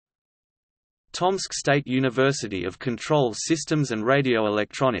Tomsk State University of Control Systems and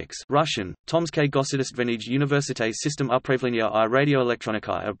Radioelectronics Russian, Tomské государственное университет систем управления и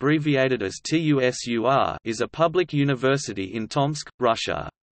радиоэлектроникой abbreviated as TUSUR is a public university in Tomsk, Russia.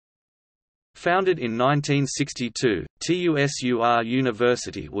 Founded in 1962, TUSUR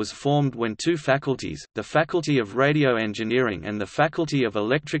University was formed when two faculties, the Faculty of Radio Engineering and the Faculty of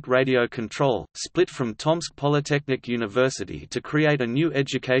Electric Radio Control, split from Tomsk Polytechnic University to create a new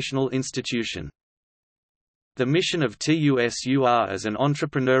educational institution. The mission of TUSUR as an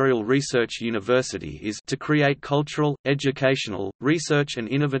entrepreneurial research university is to create cultural, educational, research and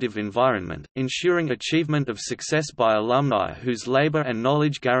innovative environment, ensuring achievement of success by alumni whose labor and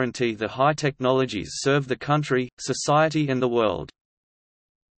knowledge guarantee the high technologies serve the country, society and the world.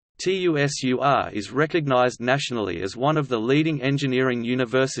 TUSUR is recognized nationally as one of the leading engineering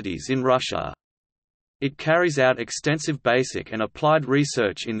universities in Russia. It carries out extensive basic and applied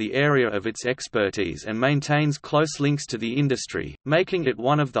research in the area of its expertise and maintains close links to the industry, making it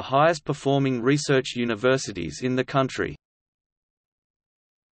one of the highest performing research universities in the country.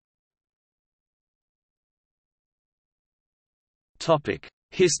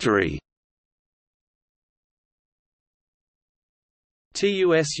 History.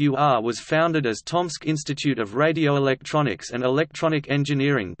 TUSUR was founded as Tomsk Institute of Radioelectronics and Electronic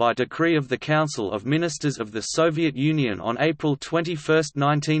Engineering by decree of the Council of Ministers of the Soviet Union on April 21,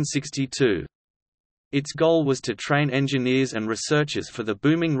 1962. Its goal was to train engineers and researchers for the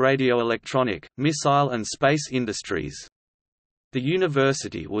booming radioelectronic, missile and space industries. The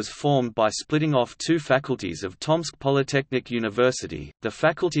university was formed by splitting off two faculties of Tomsk Polytechnic University, the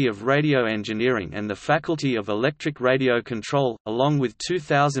Faculty of Radio Engineering and the Faculty of Electric Radio Control, along with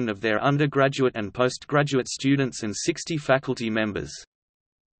 2,000 of their undergraduate and postgraduate students and 60 faculty members.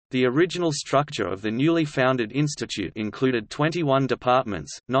 The original structure of the newly founded institute included 21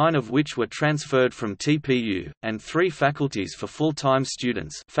 departments, 9 of which were transferred from TPU, and 3 faculties for full-time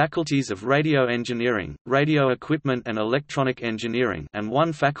students, faculties of radio engineering, radio equipment and electronic engineering, and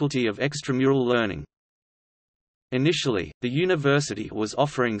 1 faculty of extramural learning. Initially, the university was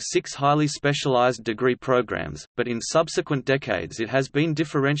offering 6 highly specialized degree programs, but in subsequent decades it has been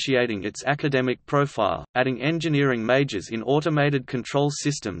differentiating its academic profile, adding engineering majors in automated control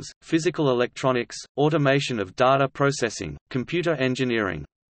systems, physical electronics, automation of data processing, computer engineering.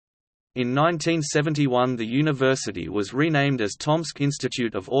 In 1971 the university was renamed as Tomsk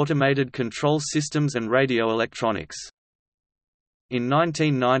Institute of Automated Control Systems and Radioelectronics. In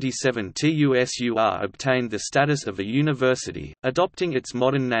 1997 TUSUR obtained the status of a university, adopting its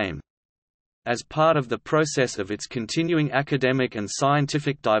modern name. As part of the process of its continuing academic and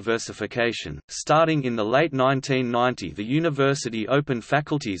scientific diversification, starting in the late 1990s the university opened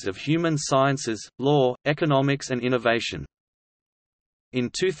faculties of human sciences, law, economics and innovation. In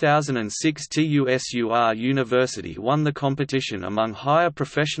 2006 TUSUR University won the competition among higher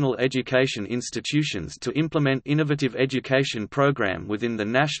professional education institutions to implement innovative education program within the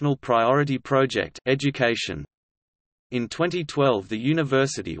National Priority Project Education. In 2012 the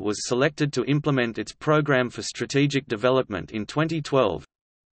university was selected to implement its program for strategic development in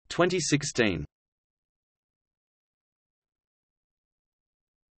 2012-2016.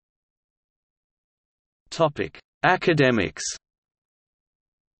 Academics.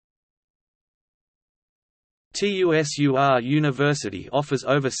 TUSUR University offers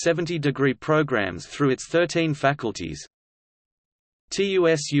over 70 degree programs through its 13 faculties.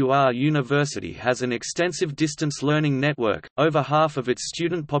 TUSUR University has an extensive distance learning network, over half of its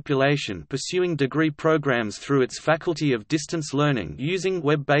student population pursuing degree programs through its Faculty of Distance Learning using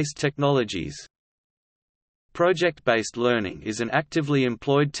web-based technologies. Project-based learning is an actively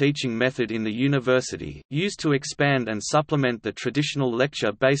employed teaching method in the university, used to expand and supplement the traditional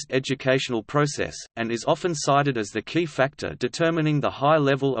lecture-based educational process, and is often cited as the key factor determining the high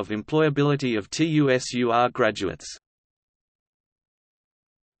level of employability of TUSUR graduates.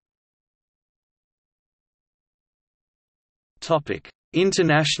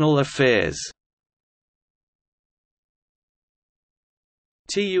 International affairs.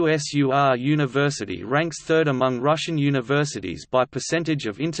 TUSUR University ranks 3rd among Russian universities by percentage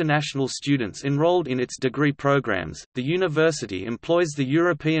of international students enrolled in its degree programs. The university employs the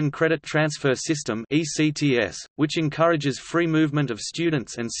European Credit Transfer System (ECTS), which encourages free movement of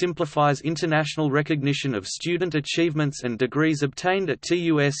students and simplifies international recognition of student achievements and degrees obtained at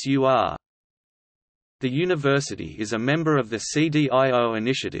TUSUR. The university is a member of the CDIO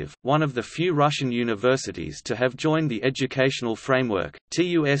initiative, one of the few Russian universities to have joined the educational framework.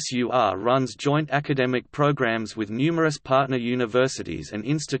 TUSUR runs joint academic programs with numerous partner universities and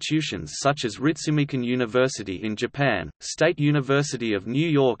institutions such as Ritsumeikan University in Japan, State University of New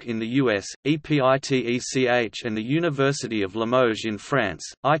York in the US, EPITECH, and the University of Limoges in France,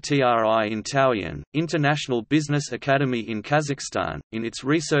 ITRI in Taoyuan, International Business Academy in Kazakhstan. In its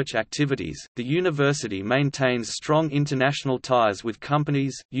research activities, the university maintains strong international ties with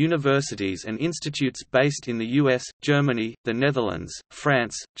companies, universities and institutes based in the US, Germany, the Netherlands,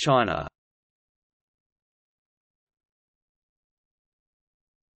 France, China.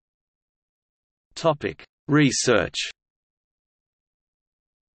 Research.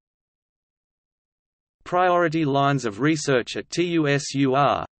 Priority lines of research at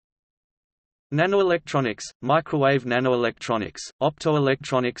TUSUR: nanoelectronics, microwave nanoelectronics,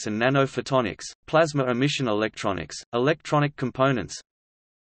 optoelectronics and nanophotonics, plasma emission electronics, electronic components,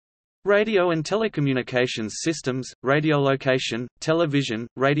 radio and telecommunications systems, radiolocation, television,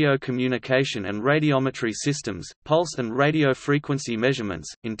 radio communication and radiometry systems, pulse and radio frequency measurements,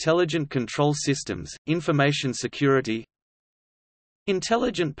 intelligent control systems, information security,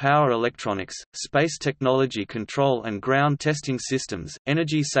 intelligent power electronics, space technology control and ground testing systems,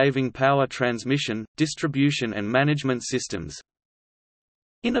 energy-saving power transmission, distribution and management systems.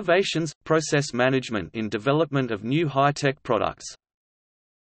 Innovations, process management in development of new high-tech products.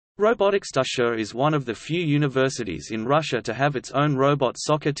 Robotics. TUSUR is one of the few universities in Russia to have its own robot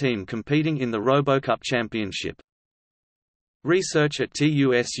soccer team competing in the RoboCup Championship. Research at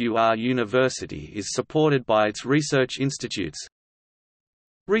TUSUR University is supported by its research institutes: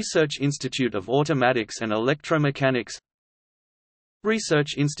 Research Institute of Automatics and Electromechanics,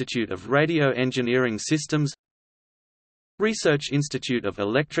 Research Institute of Radio Engineering Systems, Research Institute of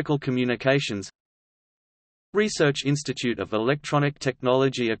Electrical Communications, Research Institute of Electronic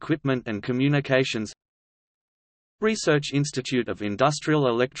Technology Equipment and Communications, Research Institute of Industrial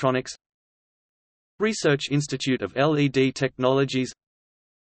Electronics, Research Institute of LED Technologies,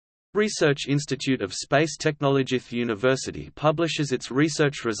 Research Institute of Space Technology. The university publishes its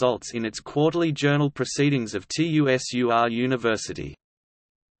research results in its quarterly journal Proceedings of TUSUR University.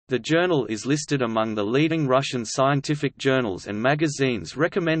 The journal is listed among the leading Russian scientific journals and magazines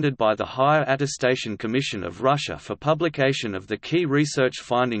recommended by the Higher Attestation Commission of Russia for publication of the key research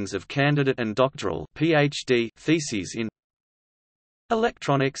findings of candidate and doctoral (PhD) theses in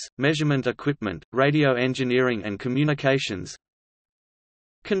electronics, measurement equipment, radio engineering and communications,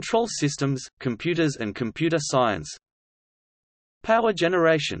 control systems, computers and computer science, power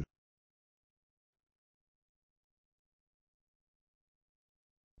generation.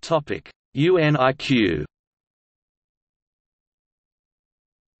 UNIQ.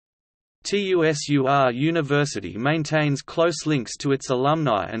 TUSUR University maintains close links to its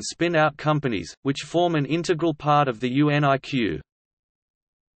alumni and spin-out companies, which form an integral part of the UNIQ.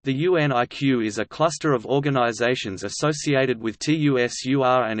 The UNIQ is a cluster of organizations associated with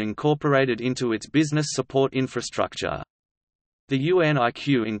TUSUR and incorporated into its business support infrastructure. The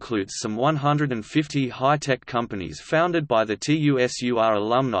UNIQ includes some 150 high-tech companies founded by the TUSUR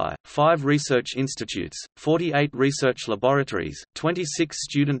alumni, 5 research institutes, 48 research laboratories, 26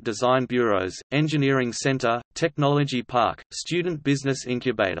 student design bureaus, engineering center, technology park, student business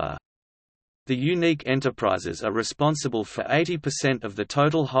incubator. The UNIQ enterprises are responsible for 80% of the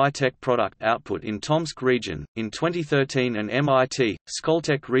total high-tech product output in Tomsk region. In 2013, an MIT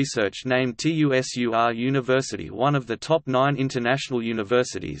Skoltech research named TUSUR University one of the top 9 international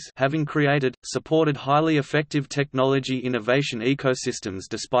universities, having created, supported highly effective technology innovation ecosystems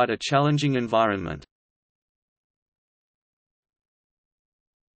despite a challenging environment.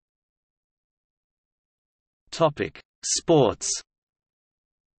 Topic: Sports.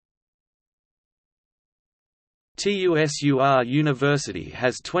 TUSUR University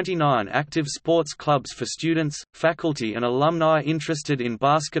has 29 active sports clubs for students, faculty and alumni interested in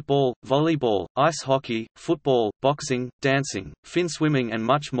basketball, volleyball, ice hockey, football, boxing, dancing, fin swimming and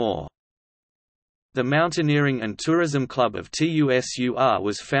much more. The Mountaineering and Tourism Club of TUSUR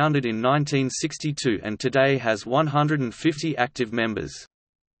was founded in 1962 and today has 150 active members.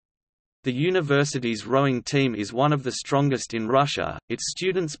 The university's rowing team is one of the strongest in Russia, its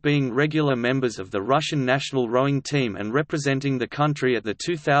students being regular members of the Russian national rowing team and representing the country at the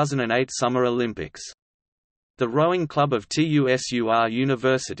 2008 Summer Olympics. The Rowing Club of TUSUR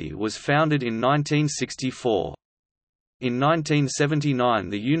University was founded in 1964. In 1979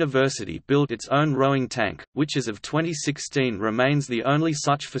 the university built its own rowing tank, which as of 2016 remains the only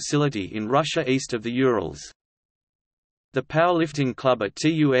such facility in Russia east of the Urals. The powerlifting club at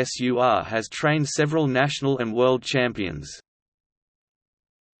TUSUR has trained several national and world champions.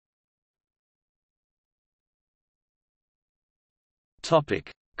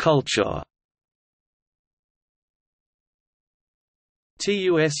 Culture.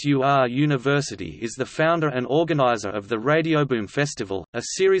 TUSUR University is the founder and organizer of the Radioboom Festival, a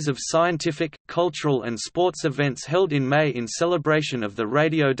series of scientific, cultural and sports events held in May in celebration of the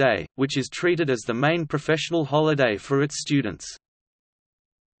Radio Day, which is treated as the main professional holiday for its students.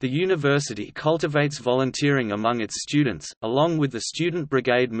 The university cultivates volunteering among its students, along with the student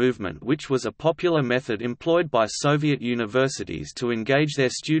brigade movement, which was a popular method employed by Soviet universities to engage their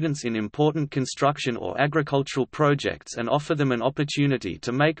students in important construction or agricultural projects and offer them an opportunity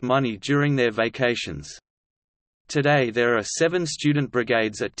to make money during their vacations. Today there are 7 student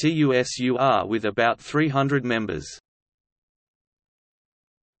brigades at TUSUR with about 300 members.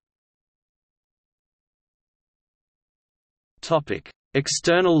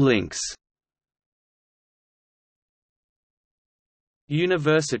 External links.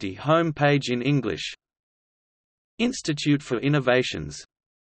 University home page in English. Institute for Innovations.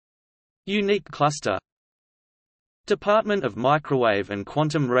 UNIQ cluster. Department of Microwave and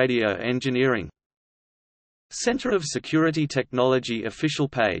Quantum Radio Engineering. Center of Security Technology official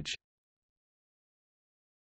page.